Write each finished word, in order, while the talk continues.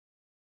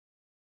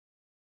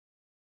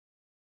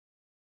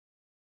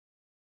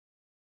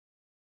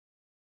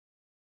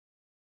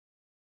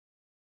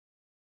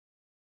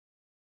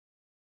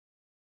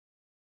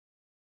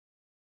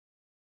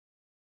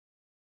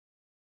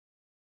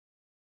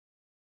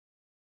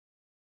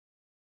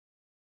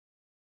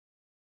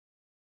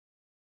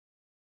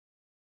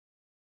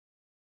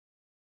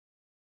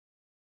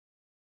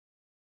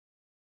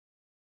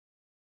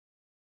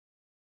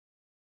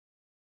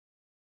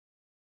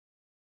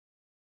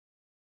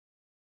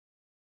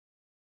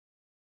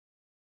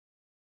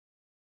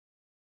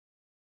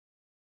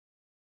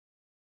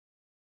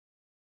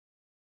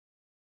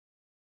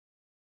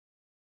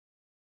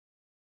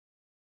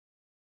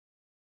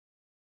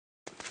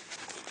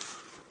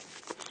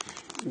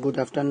Good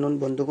afternoon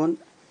বন্ধুগণ।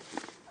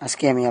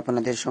 আজকে আমি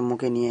আপনাদের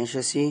সম্মুখে নিয়ে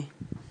এসেছি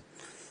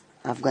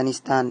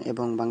আফগানিস্তান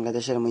এবং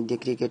বাংলাদেশের মধ্যে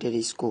ক্রিকেটের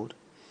স্কোর।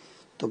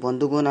 তো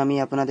বন্ধুগণ, আমি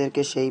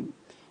আপনাদেরকে সেই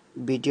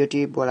ভিডিওটি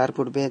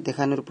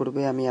দেখানোর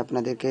পূর্বে আমি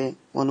আপনাদেরকে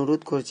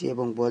অনুরোধ করছি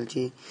এবং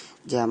বলছি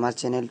যে আমার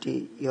চ্যানেলটি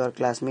ইয়োর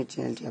ক্লাসমেট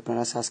চ্যানেলটি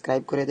আপনারা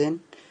সাবস্ক্রাইব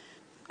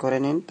করে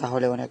নিন,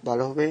 তাহলে অনেক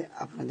ভালো হবে।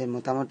 আপনাদের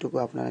মতামতটুকু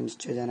আপনারা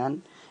নিশ্চয় জানান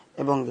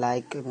এবং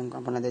লাইক, এবং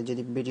আপনাদের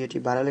যদি ভিডিওটি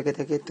ভালো লেগে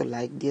থাকে তো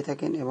লাইক দিয়ে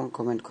থাকেন এবং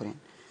কমেন্ট করেন।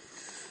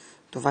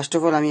 তো ফার্স্ট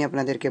অফ অল আমি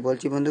আপনাদেরকে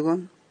বলছি বন্ধুগণ,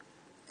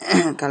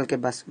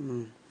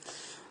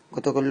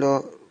 গতকাল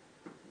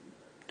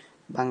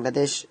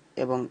বাংলাদেশ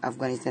এবং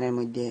আফগানিস্তানের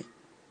মধ্যে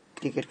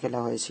ক্রিকেট খেলা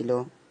হয়েছিল।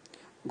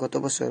 গত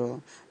বছরও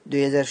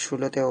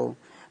 2016তেও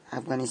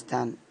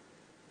আফগানিস্তান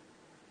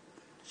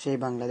সেই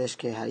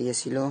বাংলাদেশকে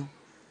হারিয়েছিল।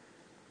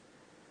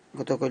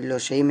 গতকাল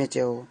সেই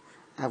ম্যাচেও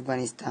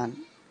আফগানিস্তান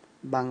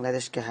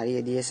বাংলাদেশকে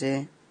হারিয়ে দিয়েছে।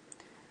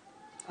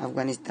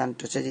 আফগানিস্তান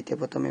টসে জিতে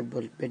প্রথমে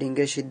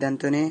ব্যাটিংয়ের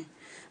সিদ্ধান্ত নেয়।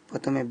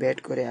 প্রথমে ব্যাট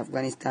করে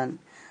আফগানিস্তান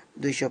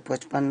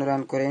 255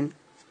 রান করেন।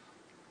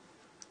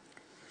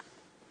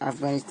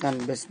 আফগানিস্তান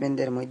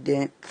ব্যাটসম্যানদের মধ্যে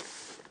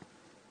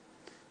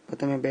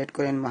প্রথমে ব্যাট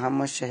করেন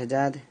মোহাম্মদ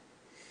শাহজাদ,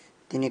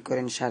 তিনি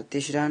করেন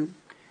 37 রান।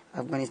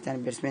 আফগানিস্তান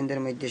ব্যাটসম্যানদের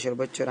মধ্যে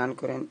সর্বোচ্চ রান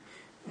করেন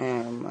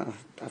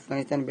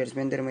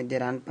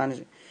রান পান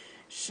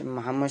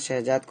মোহাম্মদ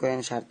শাহজাদ করেন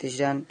 37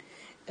 রান,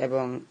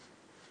 এবং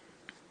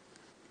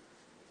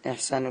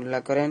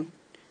ইহসানুল্লাহ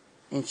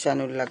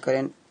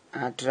করেন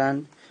 8 রান,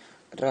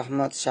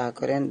 রহমত শাহ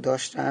করেন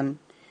 10 রান,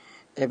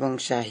 এবং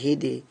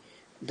শাহিদি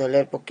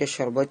দলের পক্ষে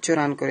সর্বোচ্চ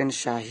রান করেন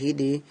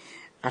শাহিদি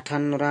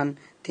 58 রান।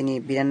 তিনি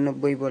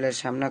 92 বলের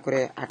সামনা করে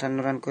 58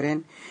 রান করেন,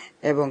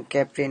 এবং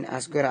ক্যাপ্টেন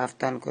আসগর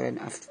আফগান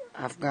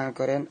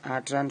করেন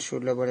 8 রান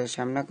 16 বলের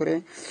সামনা করে,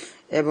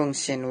 এবং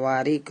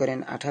সেনওয়ারি করেন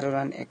 18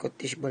 রান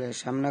 31 বলের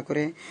সামনা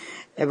করে,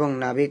 এবং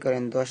নাবি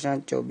করেন 10 রান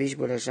 24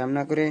 বলের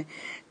সামনা করে,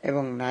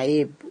 এবং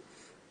নাইব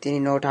তিনি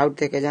নট আউট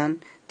থেকে যান,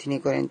 তিনি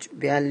করেন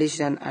 42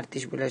 রান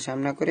 38 বলের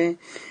সামনা করে।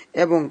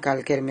 এবং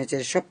কালকের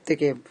ম্যাচের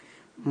সবথেকে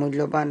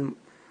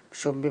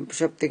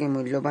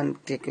মূল্যবান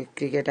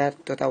ক্রিকেটার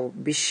তথা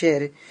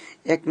বিশ্বের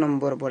 1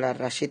 নম্বর বোলার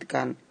রাশিদ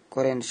খান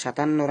করেন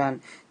 57 রান,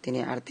 তিনি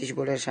 38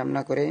 বলের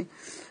সামনা করে।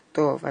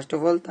 তো ফার্স্ট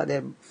অফ অল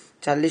তাদের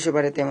 40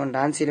 ওভারে তেমন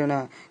রান ছিল না,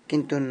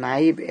 কিন্তু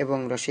নাইব এবং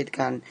রশিদ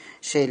খান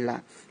সেই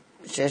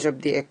শেষ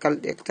অবধি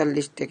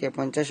 41 থেকে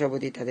 50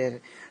 অবধি তাদের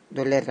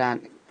দলের রান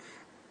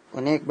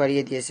অনেক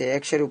বাড়িয়ে দিয়েছে।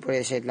 100-এর উপরে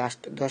এসে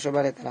লাস্ট 10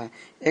 ওভারে তারা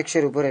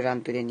 100-এর উপরে রান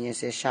তুলে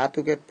নিয়েছে। 7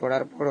 উইকেট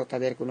পড়ার পরও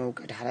তাদের কোনো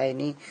উইকেট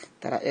হারায়নি,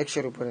 তারা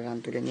 100-এর উপরে রান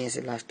তুলে নিয়েছে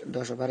লাস্ট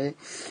 10 ওভারে।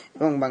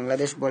 এবং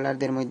বাংলাদেশ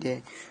বোলারদের মধ্যে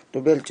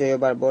রুবেল 6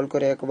 ওভার বল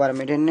করে 1 ওভার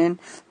মেডেন নেন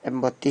এবং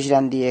 32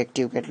 রান দিয়ে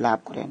 1টি উইকেট লাভ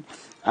করেন।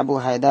 আবু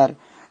হায়দার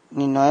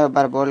 9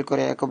 ওভার বল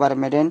করে 1 ওভার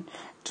মেডেন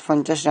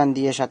 50 রান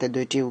দিয়ে সাথে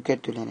 2টি উইকেট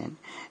তুলে নেন।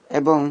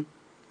 এবং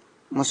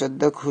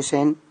মুসাদ্দেক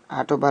হোসেন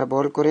 8 ওভার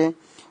বল করে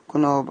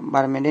কোনো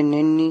ওভার মেডেন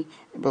নেননি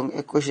এবং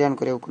 21 রান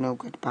করেও কোনো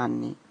উইকেট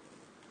পাননি।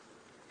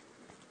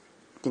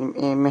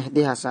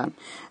 মেহেদি হাসান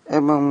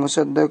এবং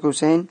মুসাদ্দেক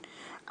হোসেন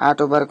 8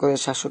 ওভার করে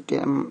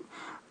 67।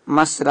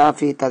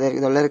 মাশরাফি, তাদের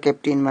দলের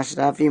ক্যাপ্টেন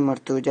মাশরাফি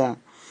মর্তুজা,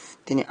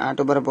 তিনি 8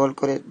 ওভার বল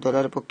করে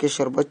দলের পক্ষে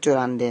সর্বোচ্চ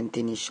রান দেন,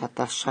 তিনি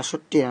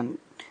 67 রান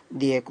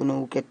দিয়ে কোনো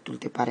উইকেট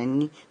তুলতে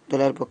পারেননি,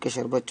 দলের পক্ষে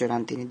সর্বোচ্চ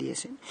রান তিনি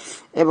দিয়েছেন।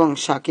 এবং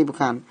সাকিব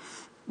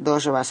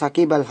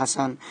আল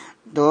হাসান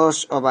 10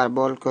 ওভার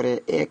বল করে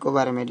 1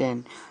 ওভার মেডেন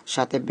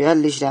সাথে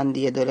 42 রান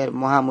দিয়ে দলের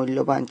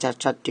মহামূল্যবান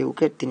 4টি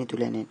উইকেট তিনি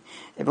তুলে নেন।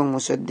 এবং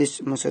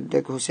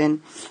মুসাদ্দেক হোসেন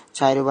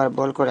 4 ওভার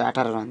বল করে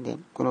 18 রান দেন,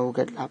 কোনো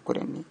উইকেট লাভ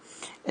করেননি।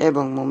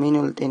 এবং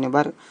মুমিনুল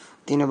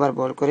 3 ওভার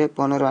বল করে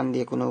 15 রান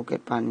দিয়ে কোনো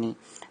উইকেট পাননি।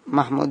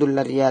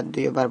 মাহমুদুল্লাহ রিয়াদ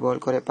 2 ওভার বল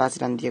করে 5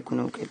 রান দিয়ে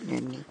কোনো উইকেট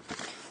নেননি।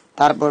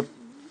 তারপর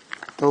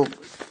তো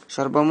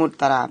সর্বমোট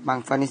তারা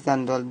আফগানিস্তান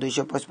দল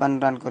 255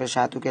 রান করে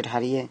 7 উইকেট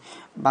হারিয়ে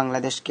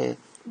বাংলাদেশকে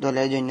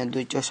দলের জন্য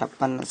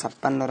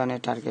 256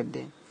 রানের টার্গেট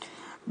দেয়।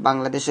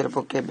 বাংলাদেশের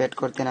পক্ষে ব্যাট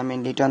করতে নামেন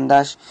লিটন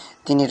দাস,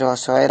 তিনি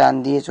 6 রান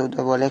দিয়ে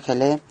 14 বলে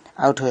খেলে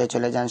আউট হয়ে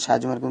চলে যান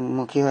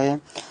সাজমুখী হয়ে।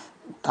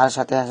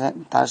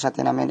 তার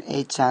সাথে নামেন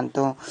শান্ত,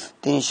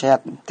 তিনি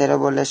 13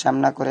 বলে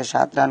সামনা করে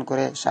 7 রান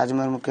করে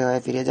সাজমুখী হয়ে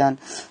ফিরে যান।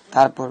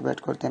 তারপর ব্যাট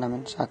করতে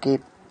নামেন সাকিব,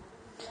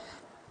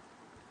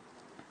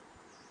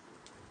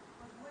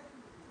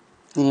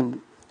 তিনি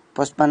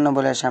 55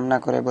 বলে সামনা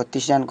করে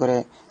 32 রান করে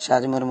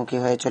সাজমুখী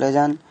হয়ে চলে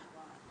যান।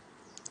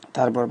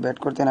 তারপর ব্যাট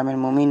করতে নামেন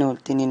মুমিনুল,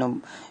 তিনি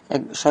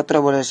 17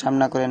 বলের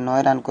সামনা করে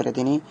 9 রান করে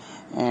তিনি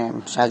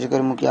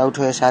সাজগরমুখী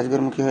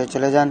হয়ে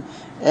চলে যান।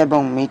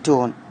 এবং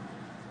মিঠুন,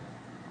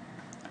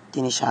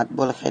 তিনি 7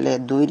 বল খেলে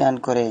 2 রান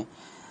করে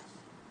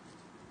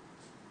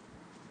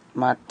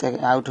মাঠ থেকে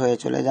আউট হয়ে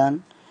চলে যান।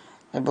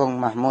 এবং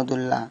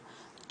মাহমুদুল্লাহ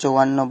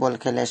 54 বল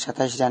খেলে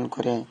 27 রান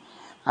করে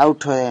আউট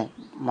হয়ে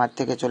মাঠ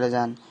থেকে চলে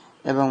যান।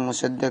 এবং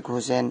মুসাদ্দেক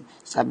হোসেন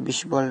 26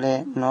 বলে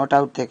নট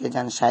আউট থেকে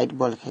যান 60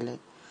 বল খেলে।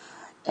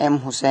 এম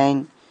হুসাইন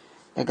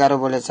 11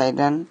 বলে 4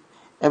 রান,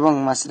 এবং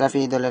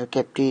মাশরাফি দলের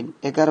ক্যাপ্টেন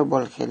 11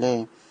 বল খেলে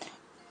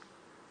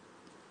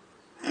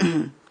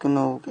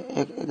কোনো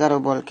 11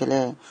 বল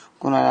খেলে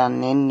কোনো রান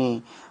নেননি।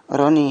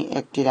 রনি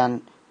 1টি রান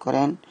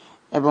করেন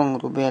এবং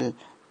রুবেল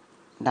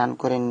রান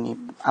করেননি।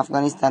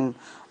 আফগানিস্তান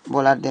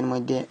বোলারদের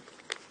মধ্যে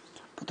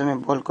প্রথমে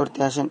বল করতে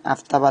আসেন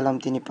আফতাব আলম।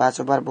 তিনি 5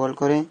 ওভার বল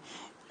করে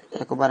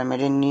 1 ওভার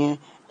মেডেন নিয়ে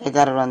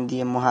 11 রান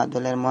দিয়ে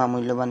দলের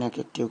মহামূল্যবান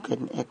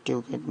একটি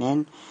উইকেট নেন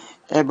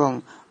এবং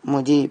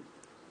মুজিব,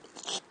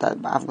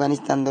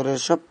 আফগানিস্তান দলের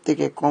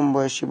সবথেকে কম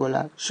বয়সী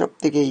বোলার,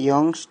 সবথেকে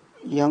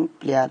ইয়ং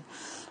প্লেয়ার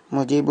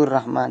মুজিবুর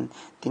রহমান,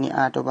 তিনি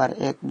 8 ওভার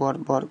 1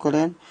 বল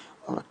করেন,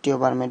 1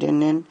 ওভার মেডেন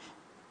নেন,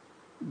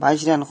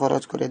 22 রান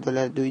খরচ করে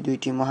দলের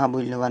দুইটি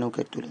মহামূল্যবান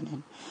উইকেট তুলে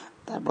নেন।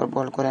 তারপর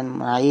বল করেন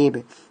মাইব,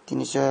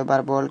 তিনি 6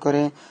 ওভার বল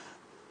করে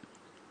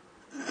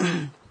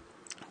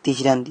 30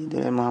 রান দিয়ে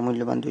দলের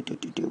মহামূল্যবান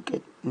 2টি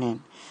উইকেট নেন।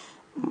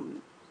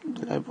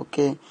 দলের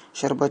পক্ষে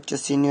সর্বোচ্চ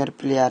সিনিয়র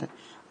প্লেয়ার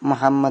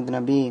মোহাম্মদ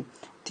নবী,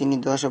 তিনি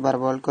 10 ওভার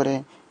বল করে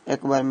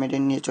 1 ওভার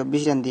মেডেন নিয়ে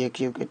 24 রান দিয়ে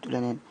 1 উইকেট তুলে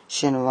নেন।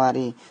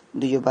 শেনওয়ারি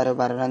 2 ওভারে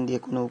 12 রান দিয়ে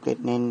কোনো উইকেট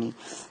নেননি।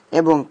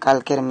 এবং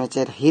কালকের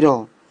ম্যাচের হিরো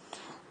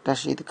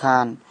রাশিদ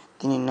খান,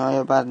 তিনি 9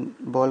 ওভার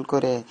বল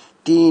করে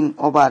 3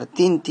 ওভার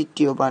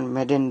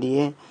মেডেন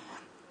দিয়ে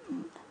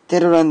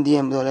 13 রান দিয়ে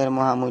দলের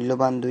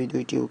মহামূল্যবান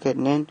 2টি উইকেট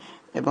নেন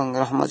এবং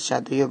রহমত শাহ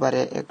 2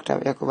 ওভারে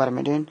 1 ওভার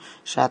মেডেন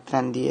 7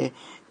 রান দিয়ে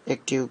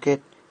 1টি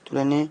উইকেট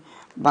তুলে নেয়।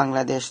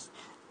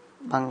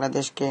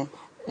 বাংলাদেশকে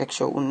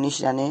 119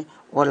 রানে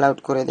অল আউট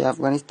করে দেয়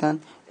আফগানিস্তান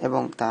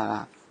এবং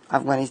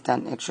আফগানিস্তান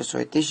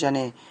 136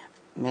 রানে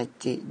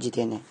ম্যাচটি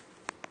জিতে নেয়।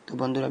 তো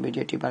বন্ধুরা,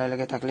 ভিডিওটি ভালো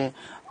লেগে থাকলে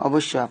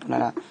অবশ্যই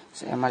আপনারা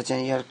আমার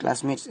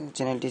ক্লাসমেট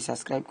চ্যানেলটি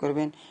সাবস্ক্রাইব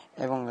করবেন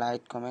এবং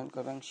লাইক, কমেন্ট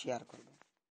করবেন, শেয়ার করবেন।